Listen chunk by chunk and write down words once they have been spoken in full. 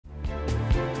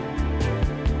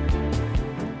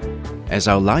As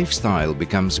our lifestyle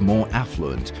becomes more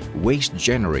affluent, waste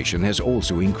generation has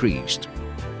also increased.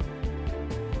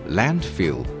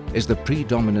 Landfill is the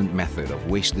predominant method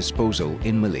of waste disposal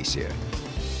in Malaysia.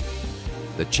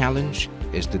 The challenge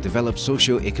is to develop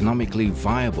socio-economically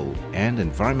viable and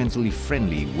environmentally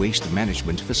friendly waste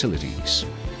management facilities.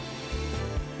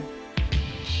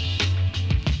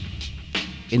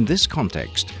 In this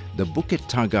context, the Bukit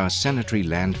Tagar Sanitary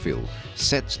Landfill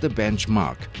sets the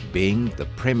benchmark, being the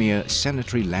premier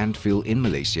sanitary landfill in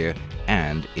Malaysia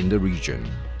and in the region.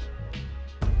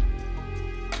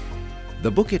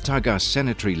 The Bukit Tagar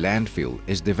Sanitary Landfill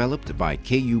is developed by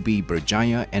KUB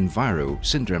Berjaya Enviro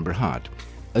Sdn Bhd,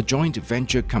 a joint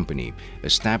venture company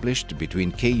established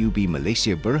between KUB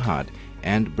Malaysia Berhad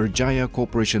and Berjaya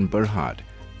Corporation Berhad,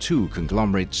 two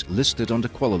conglomerates listed on the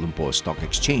Kuala Lumpur Stock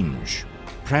Exchange.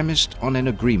 Premised on an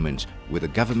agreement with the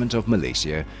Government of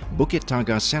Malaysia, Bukit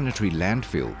Tagar Sanitary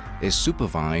Landfill is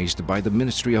supervised by the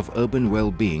Ministry of Urban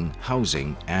Wellbeing,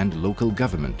 Housing and Local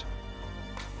Government.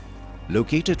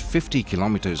 Located 50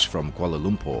 kilometers from Kuala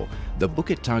Lumpur, the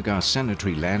Bukit Tagar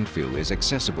Sanitary Landfill is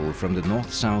accessible from the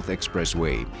North-South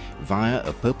Expressway via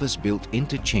a purpose-built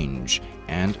interchange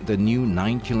and the new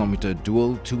 9-kilometer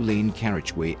dual two-lane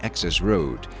carriageway access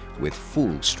road with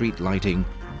full street lighting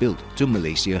built to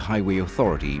Malaysia Highway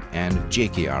Authority and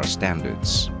JKR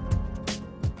standards.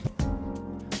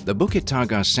 The Bukit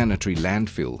Tagar Sanitary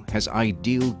Landfill has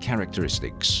ideal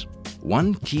characteristics.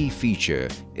 One key feature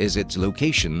is its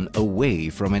location away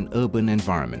from an urban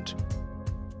environment.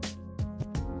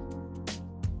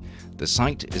 The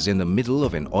site is in the middle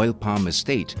of an oil palm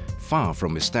estate, far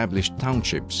from established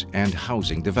townships and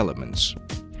housing developments.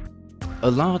 A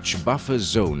large buffer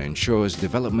zone ensures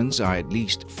developments are at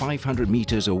least 500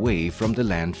 meters away from the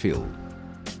landfill.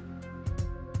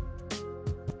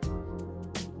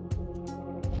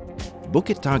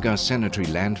 Bukit Tagar Sanitary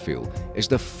Landfill is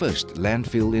the first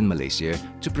landfill in Malaysia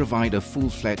to provide a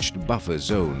full-fledged buffer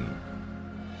zone.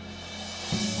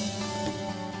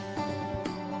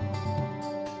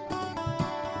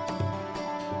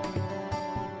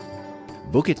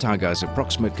 Bukit Tagar's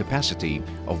approximate capacity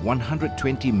of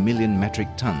 120 million metric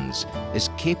tons is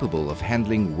capable of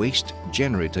handling waste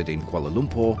generated in Kuala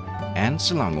Lumpur and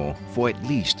Selangor for at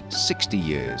least 60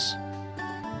 years.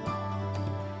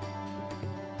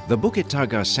 The Bukit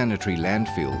Tagar Sanitary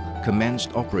Landfill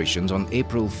commenced operations on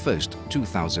April 1,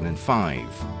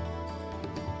 2005.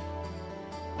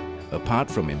 Apart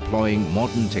from employing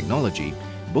modern technology,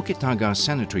 Bukit Tagar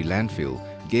Sanitary Landfill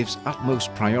gives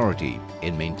utmost priority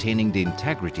in maintaining the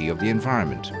integrity of the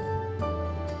environment.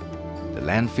 The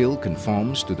landfill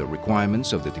conforms to the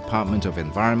requirements of the Department of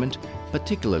Environment,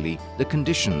 particularly the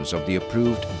conditions of the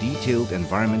approved Detailed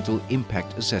Environmental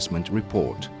Impact Assessment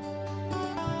report.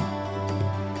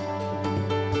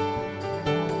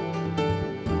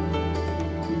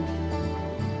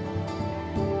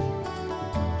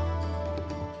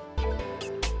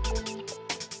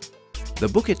 The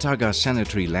Bukit Tagar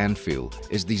Sanitary Landfill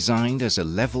is designed as a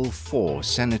Level 4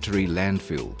 sanitary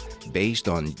landfill based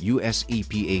on US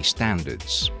EPA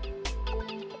standards.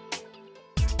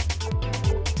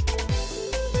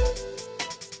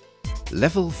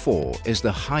 Level 4 is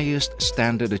the highest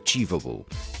standard achievable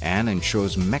and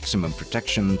ensures maximum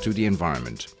protection to the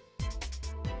environment.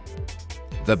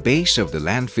 The base of the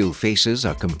landfill faces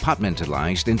are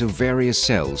compartmentalized into various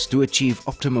cells to achieve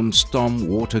optimum storm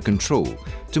water control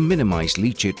to minimize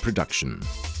leachate production.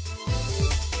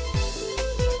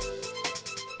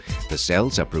 The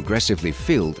cells are progressively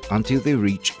filled until they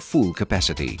reach full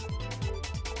capacity.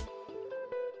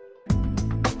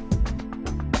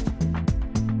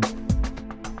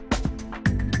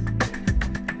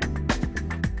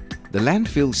 The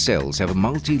landfill cells have a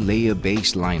multi-layer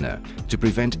base liner to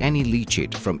prevent any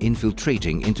leachate from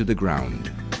infiltrating into the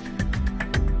ground.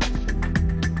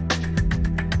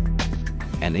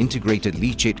 An integrated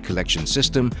leachate collection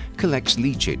system collects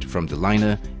leachate from the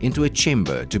liner into a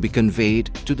chamber to be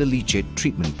conveyed to the leachate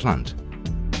treatment plant.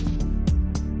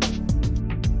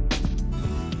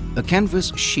 A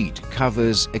canvas sheet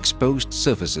covers exposed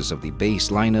surfaces of the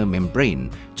base liner membrane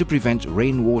to prevent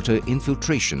rainwater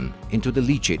infiltration into the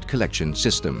leachate collection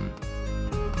system.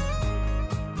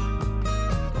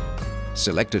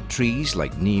 Selected trees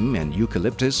like neem and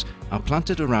eucalyptus are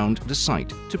planted around the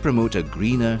site to promote a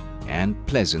greener and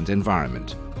pleasant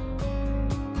environment.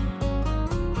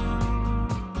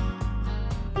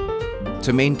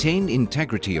 To maintain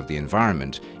integrity of the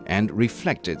environment and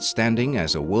reflect its standing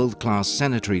as a world-class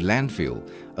sanitary landfill,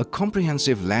 a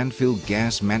comprehensive landfill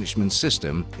gas management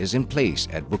system is in place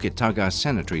at Bukit Tagar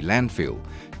Sanitary Landfill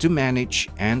to manage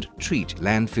and treat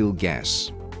landfill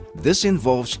gas. This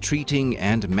involves treating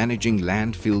and managing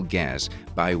landfill gas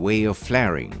by way of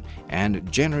flaring and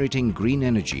generating green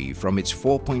energy from its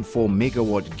 4.4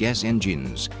 megawatt gas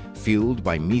engines, fueled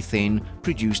by methane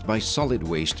produced by solid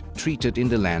waste treated in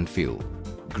the landfill.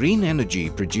 Green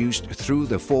energy produced through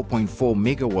the 4.4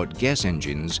 megawatt gas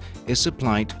engines is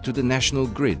supplied to the national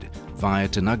grid via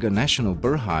Tenaga Nasional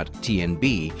Berhad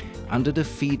 (TNB) under the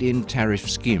feed-in tariff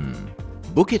scheme.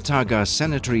 Bukit Tagar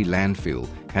Sanitary Landfill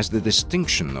has the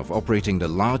distinction of operating the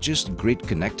largest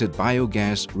grid-connected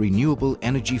biogas renewable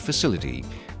energy facility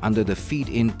under the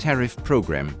feed-in tariff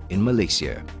program in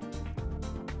Malaysia.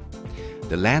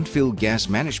 The landfill gas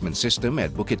management system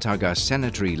at Bukit Tagar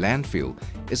Sanitary Landfill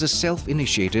is a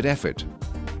self-initiated effort.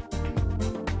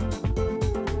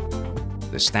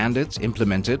 The standards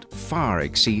implemented far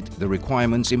exceed the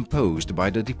requirements imposed by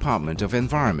the Department of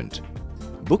Environment.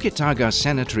 Bukit Tagar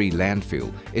Sanitary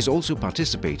Landfill is also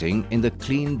participating in the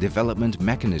Clean Development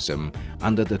Mechanism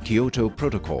under the Kyoto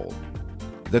Protocol.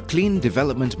 The Clean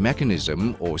Development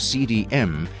Mechanism, or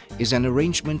CDM, is an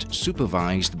arrangement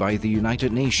supervised by the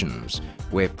United Nations,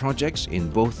 where projects in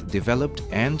both developed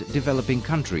and developing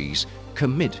countries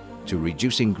commit to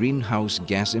reducing greenhouse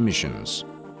gas emissions.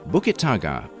 Bukit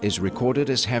Tagar is recorded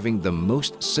as having the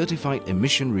most certified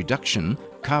emission reduction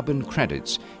carbon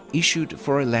credits issued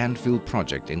for a landfill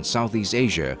project in Southeast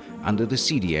Asia under the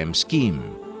CDM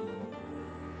scheme.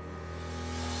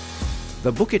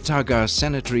 The Bukit Tagar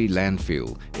Sanitary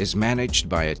Landfill is managed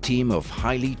by a team of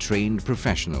highly trained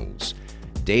professionals.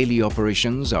 Daily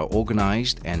operations are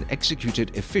organized and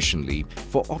executed efficiently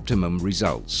for optimum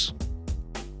results.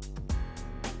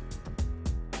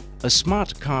 A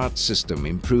smart card system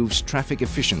improves traffic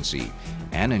efficiency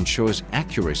and ensures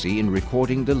accuracy in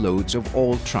recording the loads of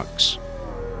all trucks.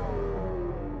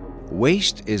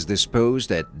 Waste is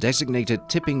disposed at designated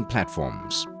tipping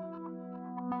platforms.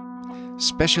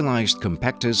 Specialized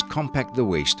compactors compact the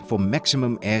waste for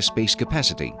maximum airspace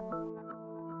capacity.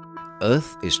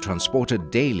 Earth is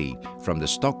transported daily from the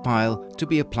stockpile to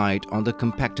be applied on the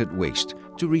compacted waste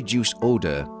to reduce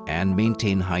odor and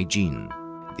maintain hygiene.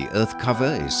 The earth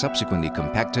cover is subsequently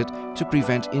compacted to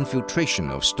prevent infiltration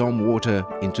of storm water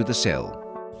into the cell.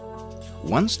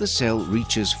 Once the cell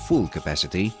reaches full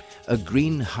capacity, a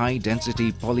green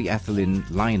high-density polyethylene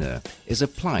liner is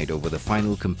applied over the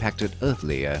final compacted earth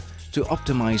layer to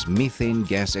optimize methane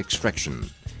gas extraction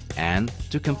and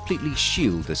to completely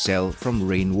shield the cell from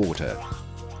rainwater.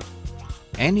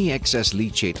 Any excess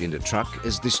leachate in the truck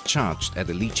is discharged at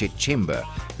the leachate chamber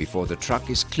before the truck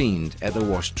is cleaned at the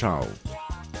wash trowel.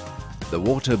 The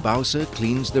water bowser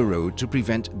cleans the road to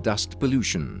prevent dust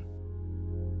pollution.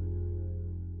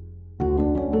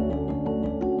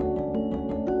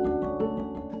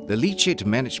 The leachate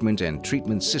management and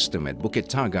treatment system at Bukit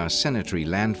Tagar Sanitary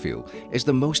Landfill is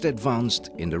the most advanced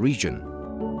in the region.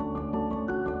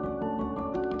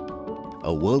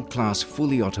 A world-class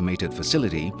fully automated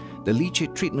facility, the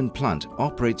leachate treatment plant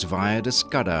operates via the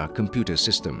SCADA computer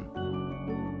system.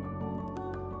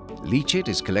 Leachate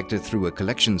is collected through a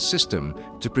collection system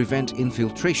to prevent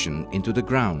infiltration into the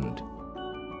ground.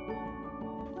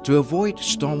 To avoid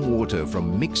stormwater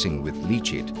from mixing with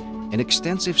leachate, an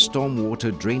extensive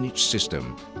stormwater drainage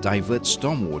system diverts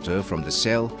stormwater from the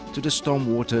cell to the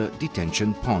stormwater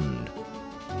detention pond.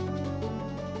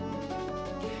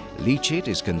 Leachate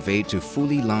is conveyed to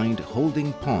fully lined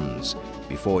holding ponds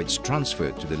before it's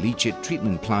transferred to the leachate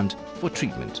treatment plant for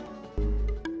treatment.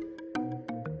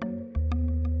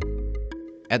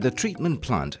 At the treatment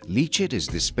plant, leachate is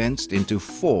dispensed into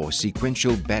 4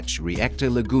 sequential batch reactor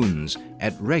lagoons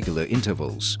at regular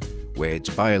intervals, where it's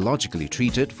biologically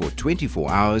treated for 24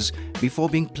 hours before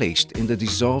being placed in the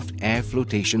dissolved air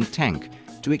flotation tank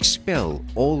to expel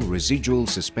all residual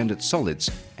suspended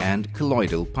solids and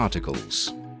colloidal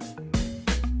particles.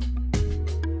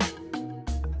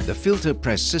 The filter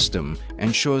press system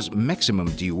ensures maximum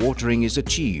dewatering is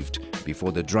achieved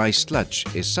before the dry sludge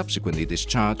is subsequently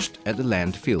discharged at the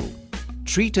landfill.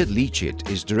 Treated leachate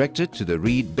is directed to the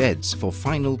reed beds for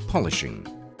final polishing.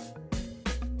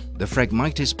 The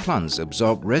Phragmites plants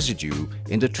absorb residue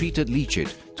in the treated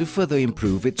leachate to further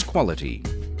improve its quality.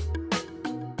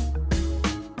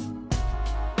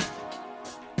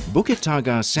 Bukit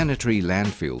Tagar Sanitary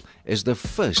Landfill is the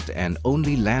first and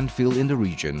only landfill in the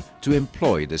region to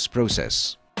employ this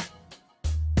process.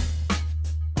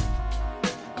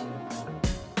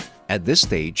 At this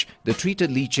stage, the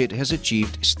treated leachate has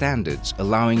achieved standards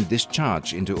allowing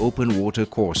discharge into open water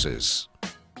courses.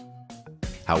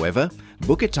 However,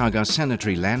 Bukit Tagar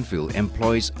Sanitary Landfill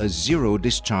employs a zero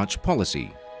discharge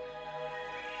policy.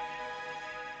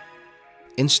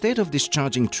 Instead of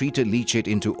discharging treated leachate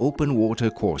into open water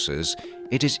courses,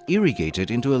 it is irrigated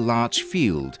into a large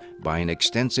field by an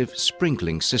extensive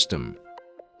sprinkling system.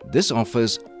 This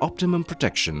offers optimum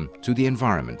protection to the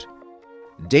environment.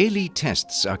 Daily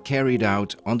tests are carried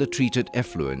out on the treated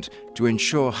effluent to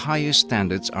ensure higher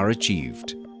standards are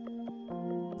achieved.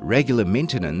 Regular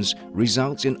maintenance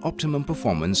results in optimum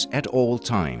performance at all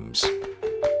times.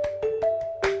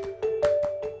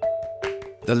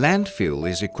 The landfill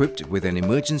is equipped with an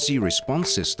emergency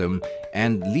response system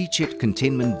and leachate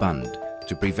containment bund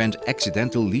to prevent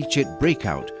accidental leachate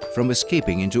breakout from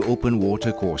escaping into open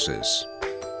water courses.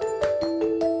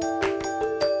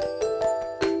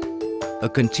 A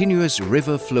continuous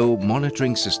river flow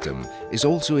monitoring system is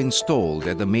also installed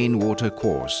at the main water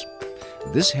course.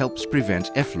 This helps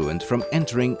prevent effluent from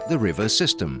entering the river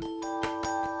system.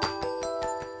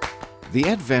 The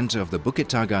advent of the Bukit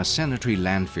Tagar Sanitary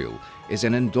Landfill is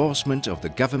an endorsement of the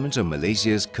Government of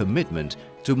Malaysia's commitment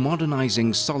to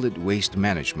modernizing solid waste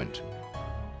management.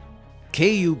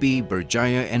 KUB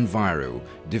Berjaya Enviro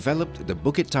developed the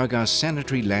Bukit Tagar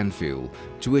Sanitary Landfill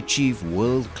to achieve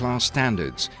world-class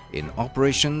standards in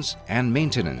operations and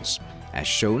maintenance, as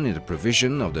shown in the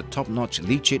provision of the top-notch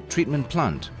leachate treatment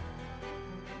plant,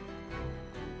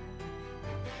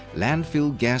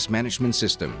 landfill gas management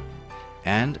system,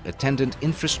 and attendant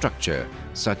infrastructure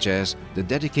such as the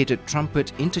dedicated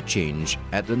trumpet interchange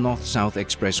at the North-South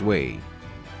Expressway.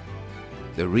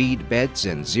 The reed beds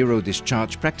and zero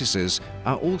discharge practices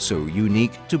are also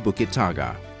unique to Bukit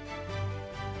Tagar.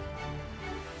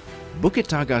 Bukit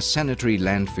Tagar Sanitary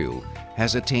Landfill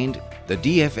has attained the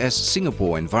DFS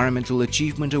Singapore Environmental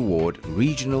Achievement Award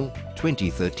Regional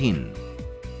 2013,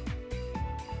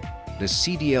 the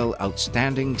CDL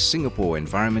Outstanding Singapore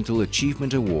Environmental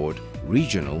Achievement Award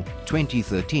Regional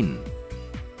 2013,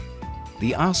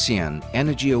 the ASEAN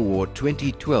Energy Award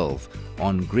 2012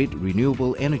 on Grid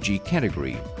Renewable Energy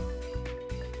category,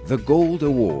 the Gold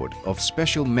Award of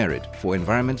Special Merit for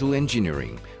Environmental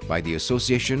Engineering by the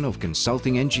Association of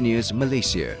Consulting Engineers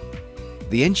Malaysia,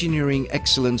 the Engineering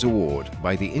Excellence Award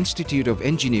by the Institute of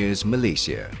Engineers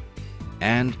Malaysia,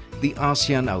 and the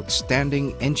ASEAN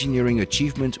Outstanding Engineering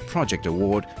Achievement Project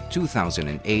Award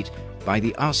 2008 by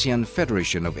the ASEAN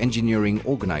Federation of Engineering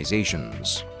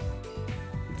Organizations.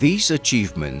 These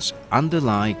achievements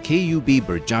underlie KUB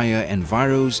Berjaya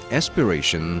Enviro's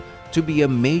aspiration to be a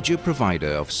major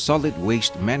provider of solid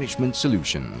waste management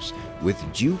solutions with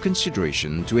due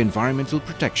consideration to environmental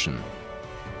protection.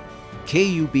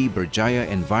 KUB Berjaya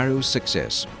Enviro's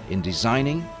success in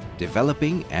designing,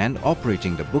 developing and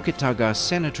operating the Bukit Tagar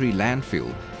Sanitary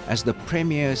Landfill as the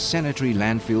premier sanitary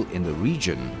landfill in the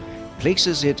region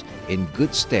places it in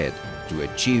good stead to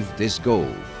achieve this goal.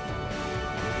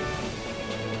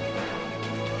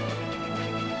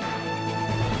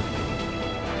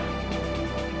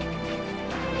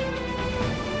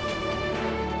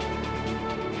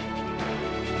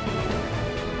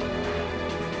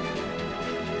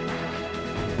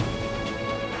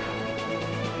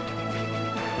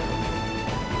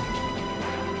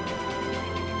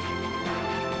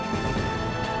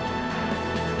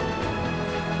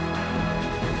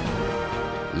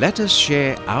 Let us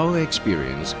share our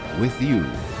experience with you.